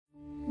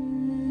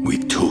We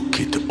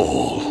took it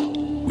all.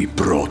 We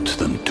brought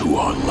them to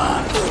our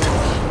land.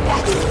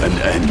 An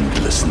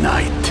endless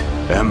night,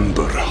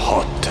 ember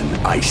hot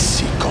and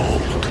icy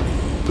cold.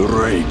 The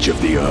rage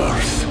of the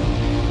earth.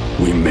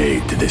 We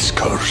made this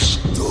curse.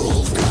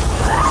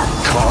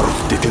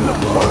 Carved it in the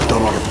blood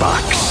on our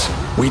backs.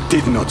 We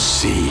did not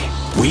see.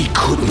 We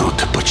could not,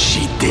 but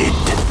she did.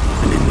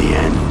 And in the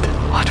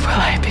end... What will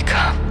I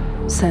become?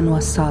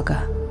 Senua's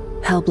Saga.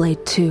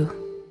 Hellblade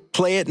 2.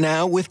 Play it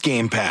now with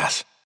Game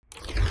Pass.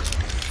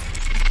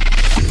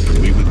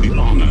 We would be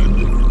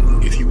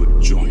honored if you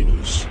would join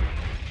us.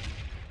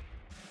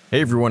 Hey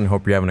everyone,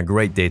 hope you're having a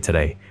great day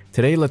today.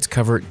 Today let's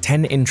cover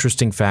 10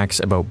 interesting facts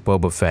about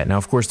Boba Fett. Now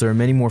of course there are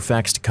many more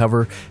facts to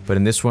cover, but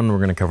in this one we're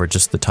going to cover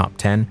just the top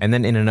 10, and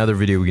then in another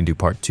video we can do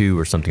part 2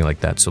 or something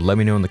like that. So let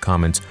me know in the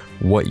comments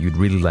what you'd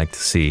really like to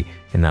see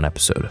in that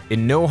episode.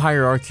 In no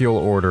hierarchical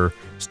order,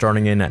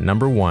 starting in at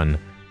number 1,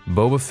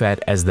 Boba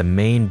Fett as the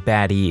main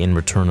baddie in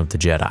Return of the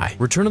Jedi.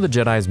 Return of the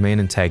Jedi's main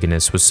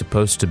antagonist was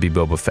supposed to be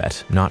Boba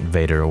Fett, not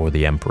Vader or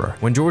the Emperor.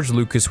 When George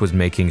Lucas was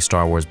making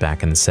Star Wars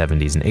back in the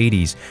 70s and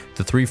 80s,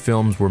 the 3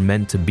 films were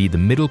meant to be the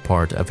middle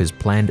part of his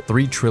planned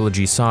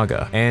 3-trilogy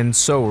saga. And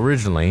so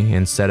originally,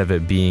 instead of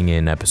it being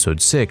in Episode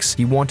 6,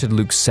 he wanted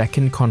Luke's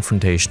second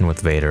confrontation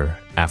with Vader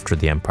after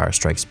The Empire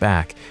Strikes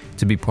Back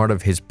to be part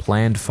of his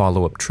planned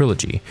follow-up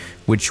trilogy,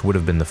 which would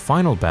have been the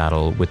final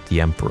battle with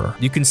the Emperor.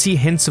 You can see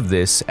hints of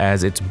this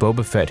as it's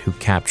Boba Fett who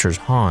captures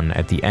Han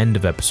at the end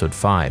of Episode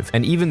 5.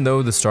 And even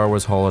though the Star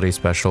Wars Holiday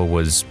Special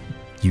was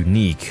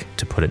unique,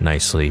 to put it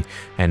nicely,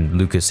 and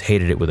Lucas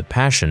hated it with a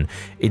passion,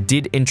 it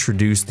did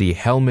introduce the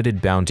helmeted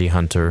bounty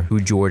hunter who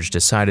George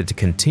decided to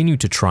continue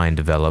to try and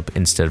develop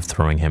instead of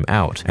throwing him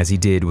out, as he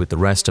did with the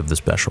rest of the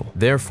special.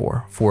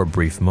 Therefore, for a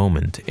brief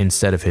moment,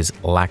 instead of his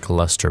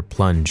lackluster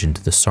plunge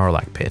into the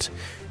Sarlacc pit,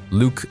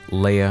 Luke,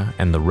 Leia,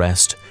 and the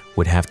rest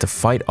would have to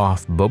fight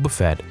off Boba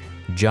Fett,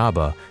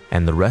 Jabba,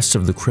 and the rest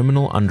of the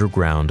criminal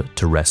underground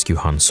to rescue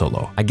Han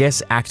Solo. I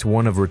guess Act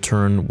 1 of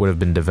Return would have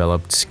been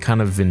developed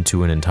kind of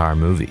into an entire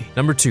movie.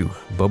 Number 2,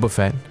 Boba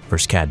Fett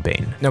vs. Cad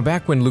Bane. Now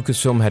back when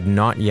Lucasfilm had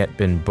not yet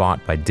been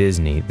bought by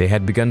Disney, they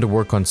had begun to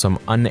work on some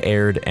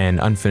unaired and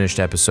unfinished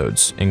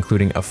episodes,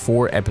 including a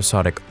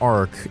 4-episodic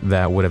arc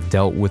that would have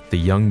dealt with the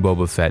young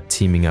Boba Fett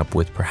teaming up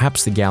with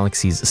perhaps the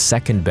galaxy's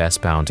second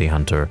best bounty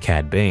hunter,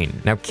 Cad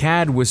Bane. Now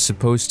Cad was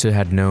supposed to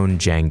have known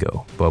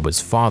Jango,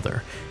 Boba's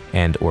father,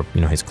 or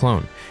his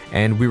clone,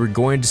 and we were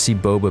going to see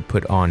Boba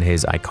put on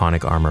his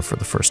iconic armor for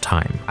the first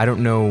time. I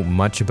don't know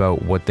much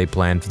about what they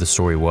planned for the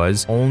story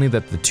was, only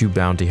that the 2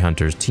 bounty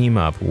hunters team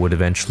up would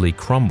eventually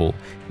crumble,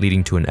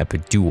 leading to an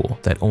epic duel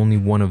that only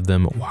one of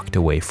them walked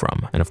away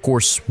from. And of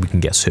course, we can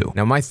guess who.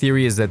 Now my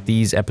theory is that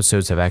these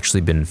episodes have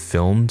actually been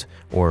filmed,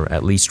 or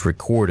at least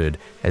recorded,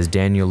 as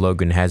Daniel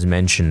Logan has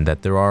mentioned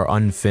that there are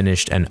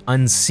unfinished and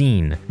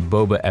unseen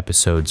Boba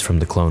episodes from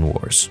the Clone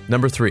Wars.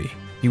 Number 3.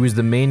 He was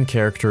the main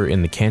character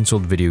in the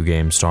cancelled video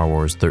game Star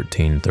Wars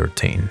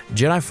 1313.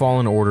 Jedi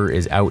Fallen Order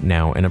is out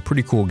now and a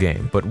pretty cool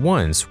game, but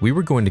once we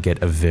were going to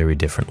get a very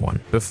different one.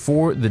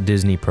 Before the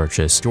Disney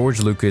purchase, George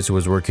Lucas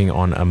was working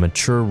on a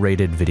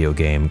mature-rated video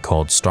game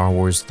called Star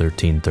Wars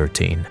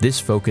 1313.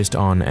 This focused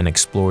on and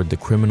explored the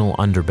criminal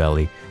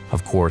underbelly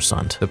of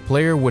Coruscant. The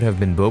player would have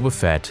been Boba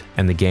Fett,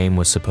 and the game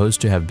was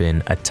supposed to have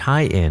been a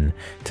tie-in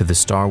to the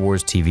Star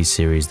Wars TV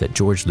series that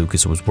George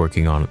Lucas was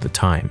working on at the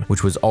time,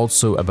 which was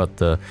also about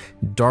the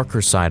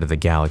darker side of the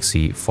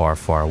galaxy far,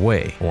 far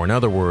away, or in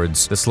other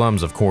words, the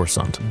slums of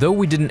Coruscant. Though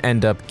we didn't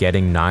end up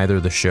getting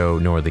neither the show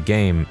nor the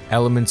game,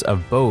 elements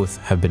of both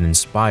have been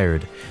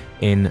inspired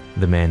in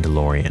The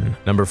Mandalorian.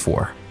 Number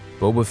 4.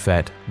 Boba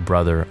Fett,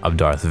 brother of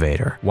Darth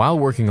Vader. While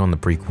working on the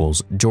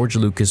prequels, George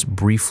Lucas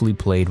briefly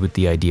played with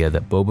the idea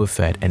that Boba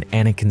Fett and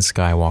Anakin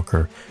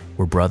Skywalker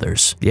were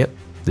brothers. Yep,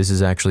 this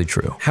is actually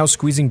true. How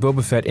squeezing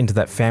Boba Fett into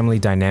that family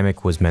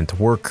dynamic was meant to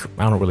work,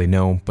 I don't really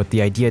know, but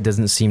the idea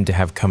doesn't seem to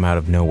have come out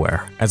of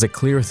nowhere, as a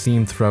clear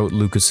theme throughout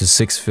Lucas's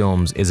 6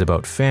 films is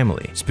about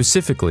family,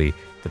 specifically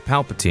the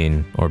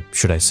Palpatine, or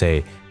should I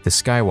say, the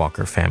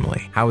Skywalker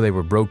family, how they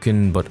were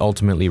broken but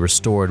ultimately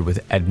restored with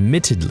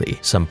admittedly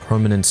some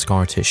permanent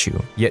scar tissue,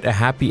 yet a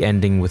happy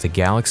ending with a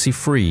galaxy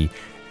free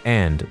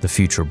and the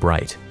future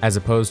bright, as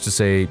opposed to,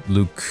 say,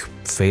 Luke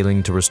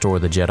failing to restore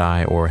the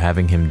Jedi or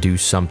having him do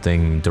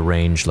something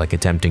deranged like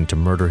attempting to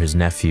murder his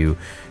nephew.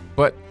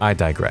 But I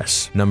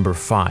digress. Number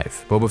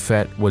 5. Boba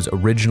Fett was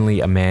originally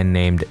a man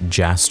named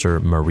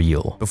Jaster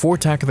Mareel. Before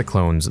Attack of the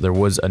Clones, there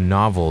was a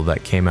novel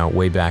that came out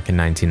way back in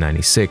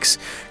 1996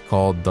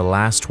 called The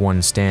Last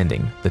One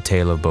Standing, The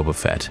Tale of Boba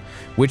Fett,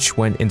 which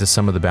went into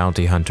some of the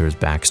bounty hunter's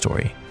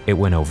backstory. It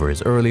went over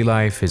his early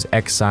life, his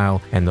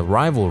exile, and the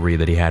rivalry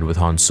that he had with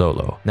Han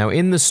Solo. Now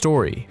in the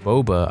story,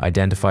 Boba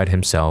identified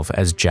himself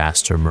as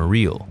Jaster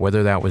Mareel.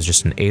 Whether that was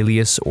just an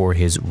alias or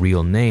his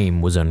real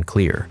name was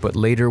unclear. But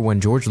later,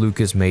 when George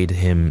Lucas made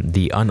him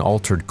the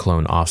unaltered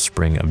clone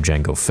offspring of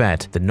Jango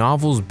Fett, the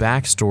novel's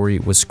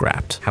backstory was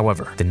scrapped.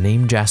 However, the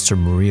name Jaster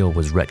Mareel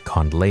was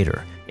retconned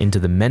later, into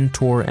the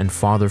mentor and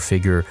father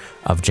figure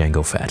of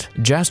Jango Fett.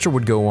 Jaster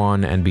would go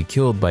on and be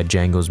killed by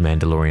Jango's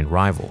Mandalorian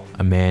rival,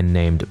 a man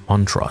named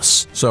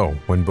Montrose. So,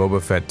 when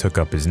Boba Fett took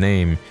up his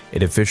name,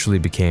 it officially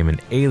became an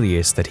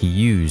alias that he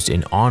used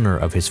in honor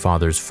of his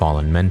father's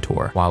fallen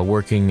mentor, while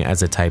working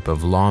as a type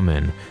of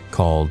lawman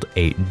called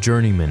a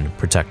journeyman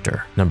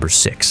protector. Number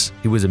 6.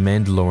 He was a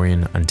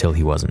Mandalorian until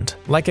he wasn't.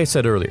 Like I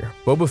said earlier,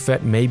 Boba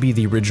Fett may be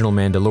the original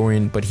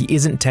Mandalorian, but he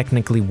isn't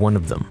technically one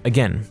of them.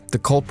 Again, the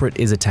culprit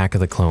is Attack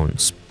of the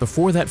Clones.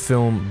 Before that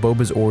film,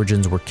 Boba's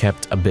origins were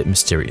kept a bit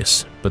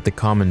mysterious, but the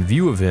common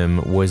view of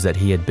him was that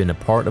he had been a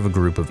part of a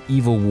group of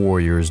evil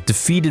warriors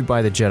defeated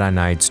by the Jedi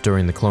Knights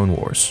during the Clone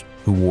Wars,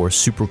 who wore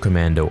Super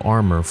Commando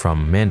armor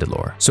from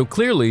Mandalore. So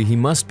clearly, he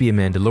must be a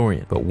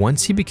Mandalorian, but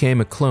once he became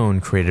a clone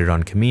created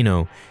on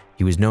Kamino,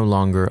 he was no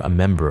longer a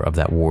member of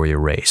that warrior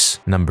race.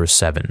 Number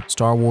 7.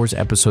 Star Wars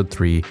Episode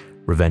 3,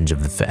 Revenge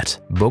of the Fett.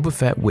 Boba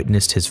Fett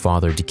witnessed his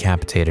father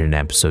decapitated in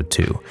Episode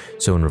 2,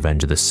 so in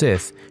Revenge of the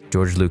Sith,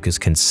 George Lucas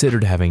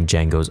considered having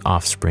Jango's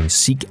offspring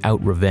seek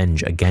out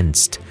revenge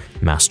against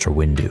Master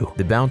Windu.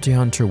 The bounty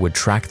hunter would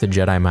track the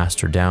Jedi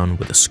Master down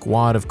with a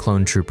squad of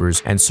clone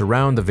troopers and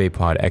surround the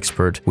Vapod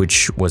expert,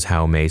 which was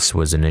how Mace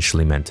was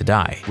initially meant to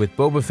die, with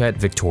Boba Fett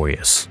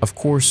victorious. Of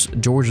course,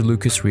 George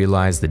Lucas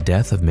realized the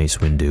death of Mace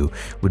Windu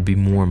would be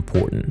more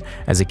important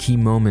as a key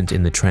moment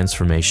in the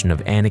transformation of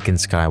Anakin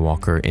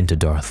Skywalker into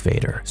Darth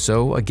Vader.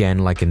 So again,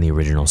 like in the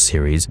original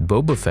series,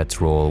 Boba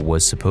Fett's role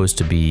was supposed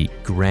to be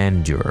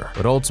grandeur,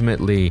 but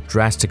ultimately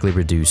drastically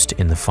reduced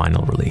in the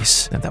final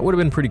release. Now, that would have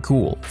been pretty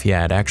cool if he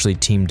had actually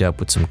teamed up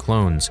with some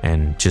clones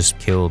and just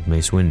killed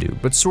Mace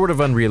Windu, but sort of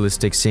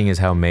unrealistic seeing as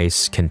how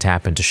Mace can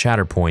tap into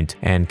Shatterpoint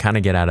and kind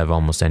of get out of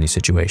almost any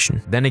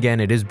situation. Then again,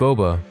 it is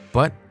Boba,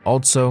 but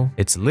also,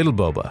 it's little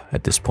Boba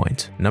at this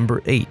point.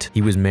 Number 8.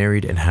 He was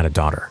married and had a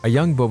daughter. A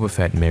young Boba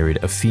Fett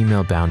married a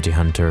female bounty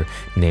hunter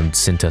named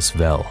Cintas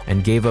Vel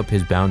and gave up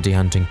his bounty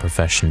hunting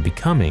profession,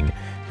 becoming,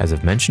 as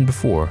I've mentioned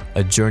before,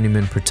 a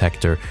journeyman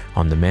protector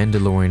on the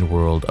Mandalorian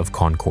world of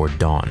Concord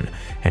Dawn,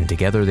 and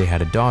together they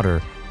had a daughter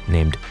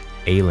named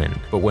Aelin.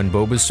 But when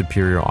Boba's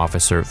superior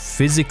officer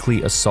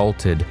physically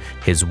assaulted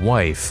his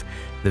wife,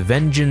 the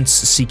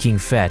vengeance-seeking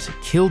Fett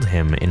killed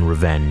him in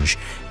revenge,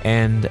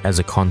 and as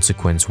a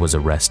consequence was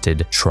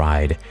arrested,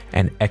 tried,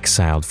 and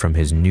exiled from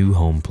his new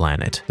home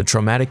planet. The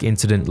traumatic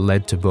incident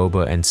led to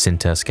Boba and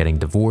Cintas getting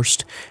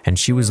divorced, and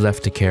she was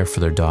left to care for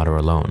their daughter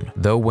alone.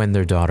 Though when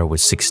their daughter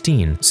was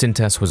 16,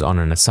 Cintas was on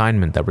an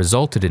assignment that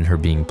resulted in her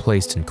being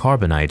placed in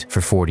carbonite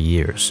for 40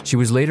 years. She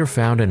was later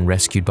found and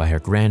rescued by her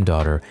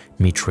granddaughter,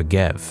 Mitra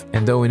Gev,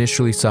 and though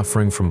initially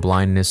suffering from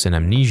blindness and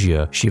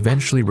amnesia, she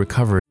eventually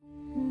recovered.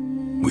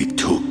 We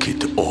took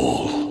it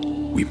all.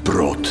 We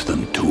brought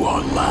them to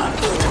our land.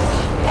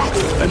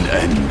 An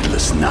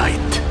endless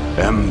night,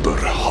 ember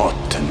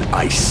hot and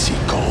icy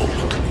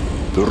cold.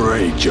 The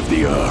rage of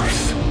the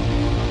earth.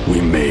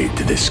 We made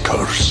this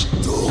curse.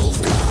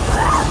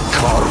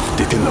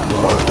 Carved it in the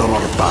blood on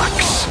our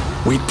backs.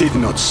 We did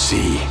not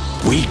see.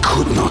 We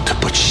could not,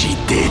 but she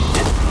did.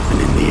 And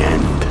in the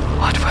end...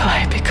 What will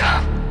I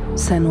become?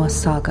 Senua's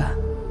Saga.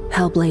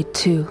 Hellblade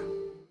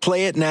 2.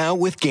 Play it now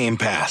with Game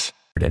Pass.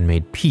 And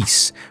made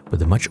peace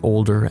with a much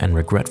older and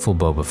regretful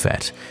Boba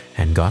Fett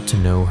and got to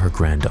know her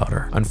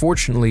granddaughter.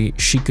 Unfortunately,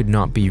 she could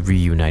not be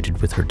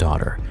reunited with her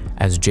daughter,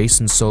 as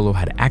Jacen Solo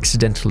had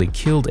accidentally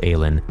killed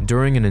Aelin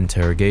during an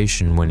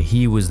interrogation when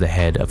he was the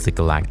head of the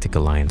Galactic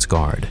Alliance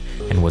Guard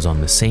and was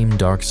on the same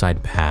dark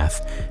side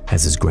path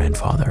as his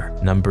grandfather.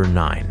 Number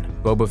 9.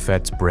 Boba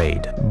Fett's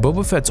braid.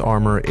 Boba Fett's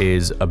armor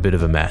is a bit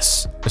of a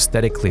mess,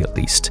 aesthetically at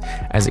least,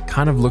 as it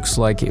kind of looks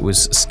like it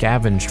was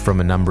scavenged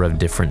from a number of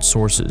different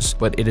sources,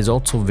 but it is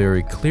also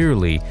very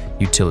clearly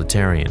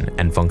utilitarian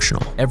and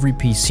functional. Every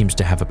piece seems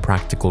to have a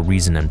practical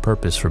reason and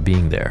purpose for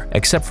being there,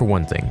 except for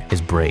one thing,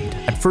 his braid.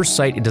 At first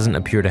sight, it doesn't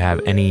appear to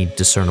have any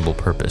discernible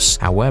purpose.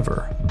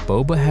 However,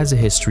 Boba has a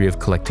history of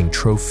collecting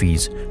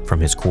trophies from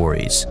his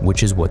quarries,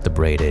 which is what the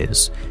braid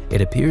is. It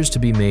appears to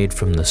be made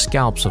from the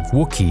scalps of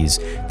Wookiees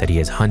that he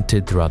has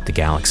hunted throughout the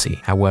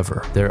galaxy.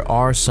 However, there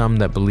are some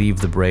that believe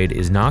the braid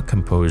is not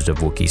composed of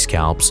Wookiee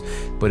scalps,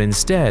 but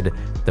instead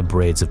the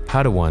braids of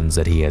Padawans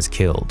that he has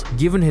killed.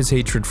 Given his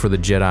hatred for the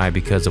Jedi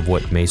because of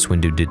what Mace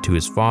Windu did to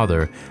his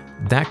father,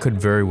 that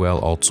could very well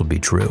also be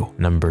true.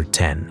 Number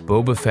 10.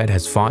 Boba Fett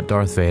has fought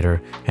Darth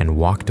Vader and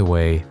walked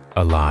away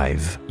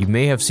alive. You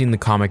may have seen the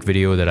comic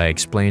video that I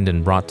explained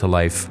and brought to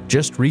life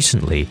just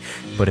recently,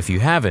 but if you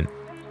haven't,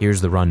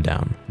 here's the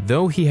rundown.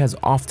 Though he has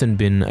often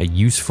been a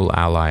useful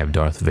ally of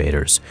Darth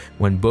Vader's,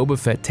 when Boba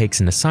Fett takes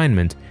an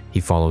assignment, he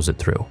follows it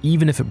through,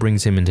 even if it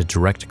brings him into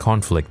direct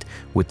conflict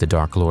with the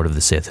Dark Lord of the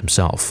Sith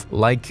himself.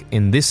 Like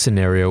in this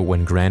scenario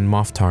when Grand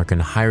Moff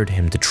Tarkin hired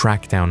him to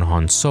track down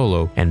Han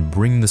Solo and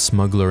bring the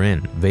smuggler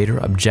in. Vader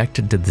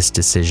objected to this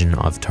decision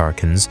of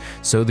Tarkin's,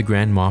 so the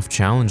Grand Moff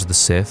challenged the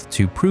Sith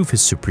to prove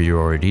his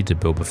superiority to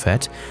Boba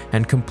Fett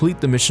and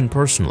complete the mission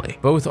personally.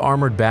 Both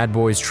armored bad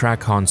boys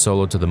track Han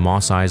Solo to the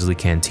Mos Eisley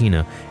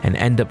Cantina and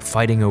end up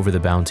fighting over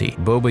the bounty.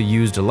 Boba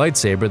used a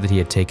lightsaber that he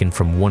had taken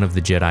from one of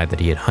the Jedi that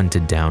he had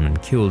hunted down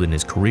and killed failed in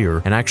his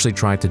career and actually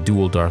tried to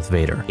duel Darth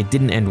Vader. It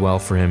didn't end well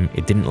for him,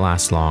 it didn't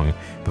last long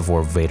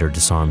before Vader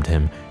disarmed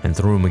him and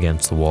threw him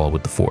against the wall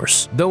with the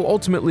Force. Though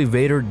ultimately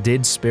Vader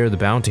did spare the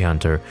bounty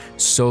hunter,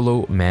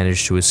 Solo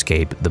managed to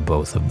escape the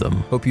both of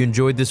them. Hope you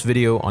enjoyed this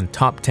video on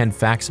top 10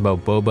 facts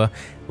about Boba.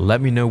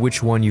 Let me know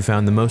which one you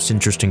found the most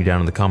interesting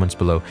down in the comments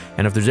below,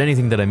 and if there's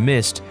anything that I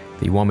missed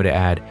that you want me to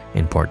add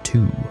in part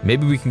 2.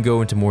 Maybe we can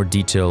go into more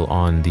detail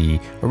on the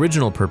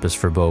original purpose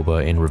for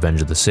Boba in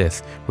Revenge of the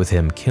Sith, with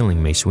him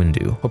killing Mace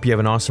Windu. Hope you have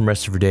an awesome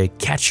rest of your day.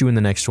 Catch you in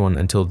the next one.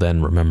 Until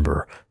then,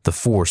 remember, the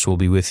Force will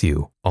be with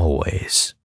you always.